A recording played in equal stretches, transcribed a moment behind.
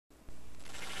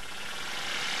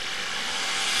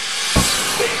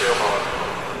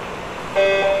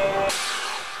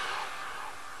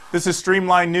This is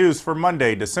Streamlined News for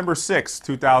Monday, December 6,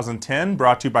 2010,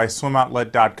 brought to you by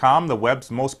SwimOutlet.com, the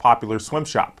web's most popular swim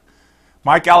shop.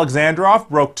 Mike Alexandrov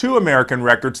broke 2 American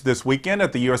records this weekend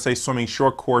at the USA Swimming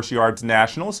Short Course Yards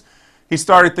Nationals. He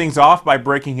started things off by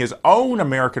breaking his own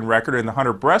American record in the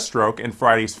 100 breaststroke in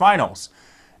Friday's finals.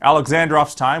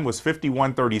 Alexandrov's time was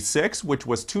 51:36, which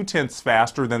was 0.2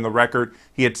 faster than the record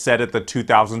he had set at the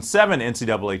 2007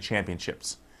 NCAA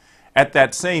Championships. At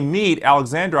that same meet,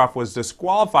 Alexandrov was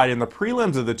disqualified in the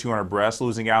prelims of the 200 breast,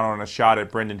 losing out on a shot at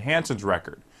Brendan Hansen's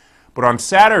record. But on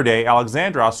Saturday,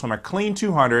 Alexandrov swam a clean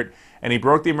 200, and he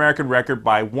broke the American record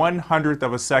by 1/100th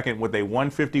of a second with a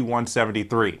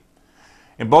 1:51.73.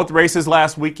 In both races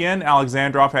last weekend,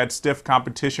 Alexandrov had stiff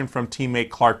competition from teammate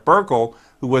Clark Burkle,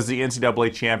 who was the NCAA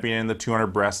champion in the 200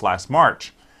 breast last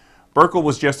March. Burkle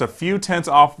was just a few tenths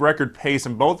off record pace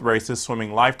in both races,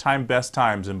 swimming lifetime best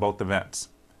times in both events.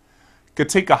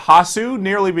 Katinka Hosszu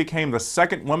nearly became the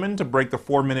second woman to break the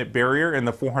 4-minute barrier in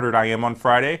the 400 IM on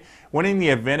Friday, winning the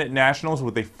event at Nationals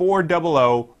with a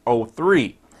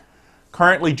 4:00.03.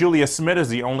 Currently, Julia Smith is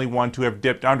the only one to have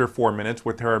dipped under 4 minutes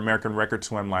with her American record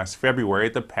swim last February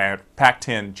at the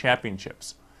Pac-10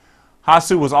 Championships.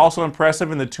 Hosszu was also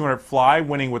impressive in the 200 fly,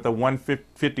 winning with a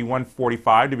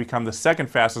 1:51.45 to become the second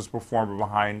fastest performer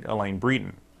behind Elaine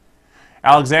Breton.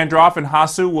 Alexandrov and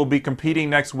Hosszu will be competing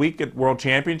next week at World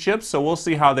Championships, so we'll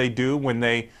see how they do when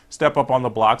they step up on the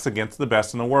blocks against the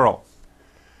best in the world.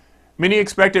 Many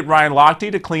expected Ryan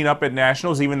Lochte to clean up at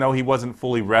Nationals even though he wasn't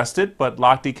fully rested, but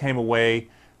Lochte came away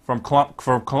from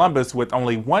Columbus with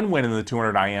only 1 win in the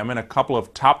 200 IM and a couple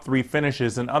of top 3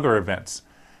 finishes in other events.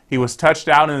 He was touched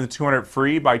out in the 200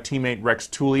 free by teammate Rex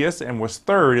Tullius and was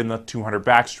 3rd in the 200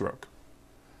 backstroke.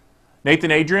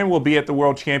 Nathan Adrian will be at the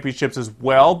World Championships as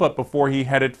well, but before he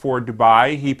headed for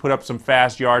Dubai, he put up some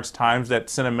fast yards times that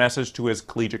sent a message to his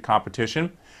collegiate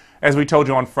competition. As we told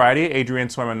you on Friday, Adrian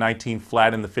swam a 19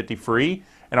 flat in the 50 free,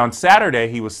 and on Saturday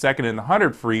he was 2nd in the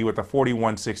 100 free with a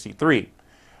 41.63.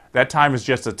 That time is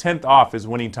just a 10th off his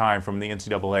winning time from the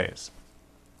NCAAs.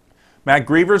 Matt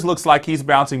Grevers looks like he's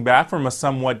bouncing back from a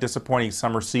somewhat disappointing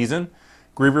summer season.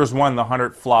 Grevers won the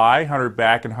 100 fly, 100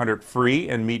 back, and 100 free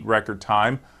in meet record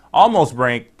time, almost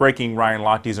breaking Ryan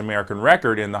Lochte's American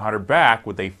record in the 100 back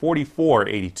with a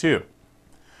 44.82.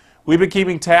 We've been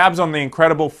keeping tabs on the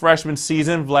incredible freshman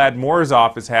season Vlad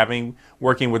Morozov is having,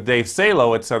 working with Dave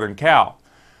Salo at Southern Cal.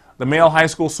 The male high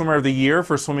school swimmer of the year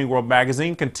for Swimming World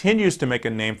magazine continues to make a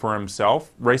name for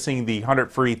himself, racing the 100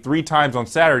 free 3 times on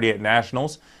Saturday at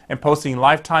Nationals and posting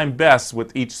lifetime bests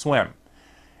with each swim.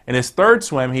 In his 3rd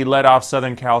swim, he led off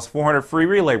Southern Cal's 400 free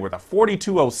relay with a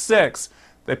 42.06.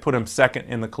 That put him 2nd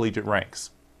in the collegiate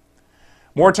ranks.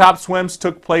 More top swims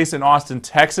took place in Austin,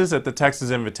 Texas at the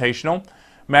Texas Invitational.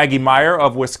 Maggie Meyer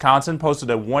of Wisconsin posted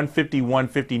a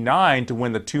 1:51.59 to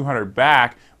win the 200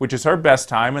 back, which is her best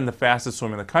time and the fastest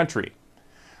swim in the country.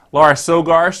 Laura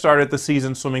Sogar started the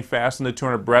season swimming fast in the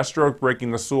 200 breaststroke, breaking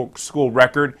the school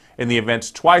record in the events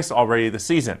twice already this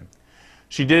season.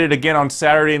 She did it again on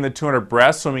Saturday in the 200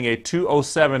 breast, swimming a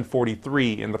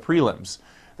 2:07.43 in the prelims.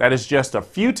 That is just a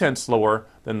few tenths slower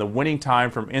than the winning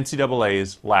time from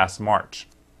NCAA's last March.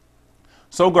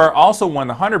 Sogar also won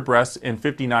the 100 breast in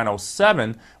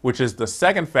 59.07, which is the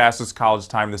 2nd fastest college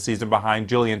time this season behind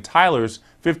Jillian Tyler's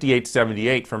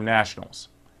 58.78 from Nationals.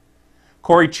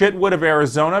 Cory Chitwood of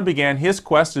Arizona began his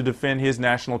quest to defend his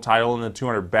national title in the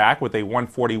 200 back with a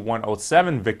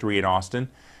 1:41.07 victory in Austin.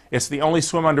 It's the only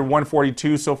swim under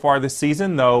 1:42 so far this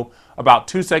season, though about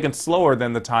 2 seconds slower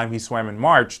than the time he swam in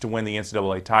March to win the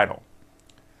NCAA title.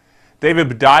 David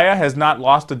Bedaya has not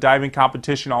lost a diving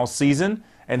competition all season,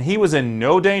 and he was in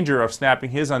no danger of snapping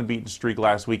his unbeaten streak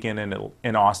last weekend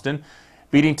in Austin,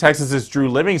 beating Texas's Drew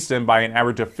Livingston by an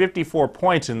average of 54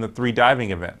 points in the 3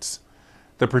 diving events.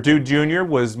 The Purdue junior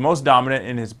was most dominant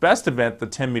in his best event, the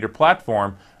 10-meter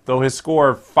platform, though his score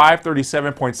of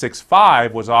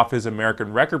 5:37.65 was off his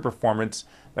American record performance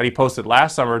that he posted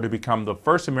last summer to become the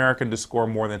first American to score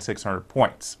more than 600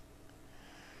 points.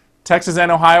 Texas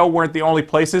and Ohio weren't the only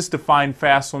places to find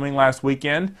fast swimming last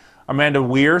weekend. Amanda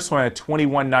Weir swam at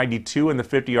 21.92 in the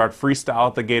 50-yard freestyle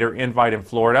at the Gator Invite in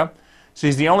Florida.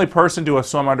 She's the only person to have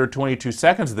swum under 22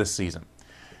 seconds this season.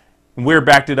 Weir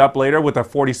backed it up later with a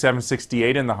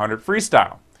 47.68 in the 100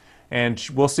 freestyle. And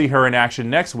we'll see her in action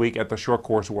next week at the Short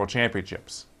Course World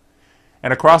Championships.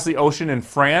 And across the ocean in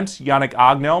France, Yannick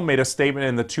Agnel made a statement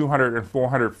in the 200 and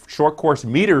 400 short course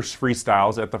meters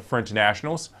freestyles at the French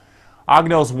Nationals.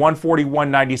 Agnel's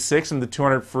 1:41.96 in the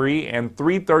 200 free and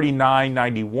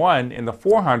 3:39.91 in the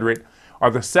 400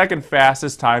 are the second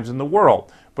fastest times in the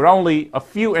world, but only a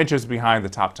few inches behind the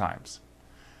top times.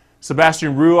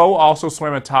 Sebastian Ruo also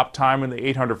swam a top time in the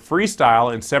 800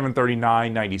 freestyle in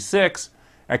 7:39.96,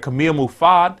 and Camille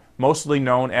Muffat, mostly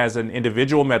known as an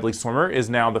individual medley swimmer, is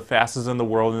now the fastest in the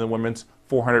world in the women's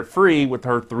 400 free with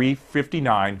her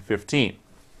 3:59.15.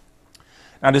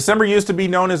 Now, December used to be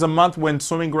known as a month when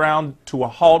swimming ground to a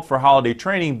halt for holiday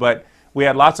training, but we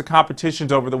had lots of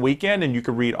competitions over the weekend, and you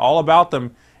can read all about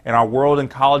them in our World and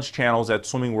College channels at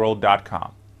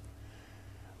swimmingworld.com.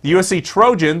 The USC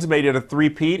Trojans made it a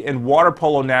three-peat in water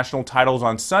polo national titles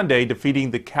on Sunday,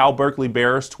 defeating the Cal Berkeley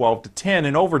Bears 12-10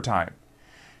 in overtime.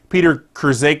 Peter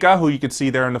Kurzeka, who you can see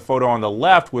there in the photo on the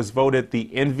left, was voted the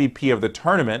MVP of the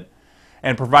tournament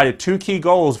and provided two key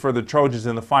goals for the Trojans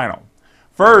in the final.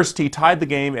 First, he tied the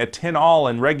game at 10-all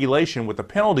in regulation with a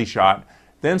penalty shot,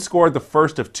 then scored the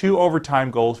first of two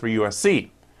overtime goals for USC.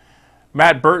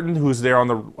 Matt Burton, who's there on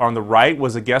the right,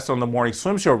 was a guest on the Morning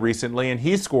Swim Show recently, and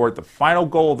he scored the final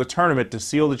goal of the tournament to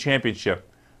seal the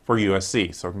championship for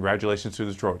USC. So congratulations to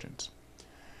the Trojans.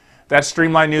 That's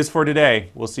Streamlined News for today.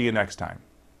 We'll see you next time.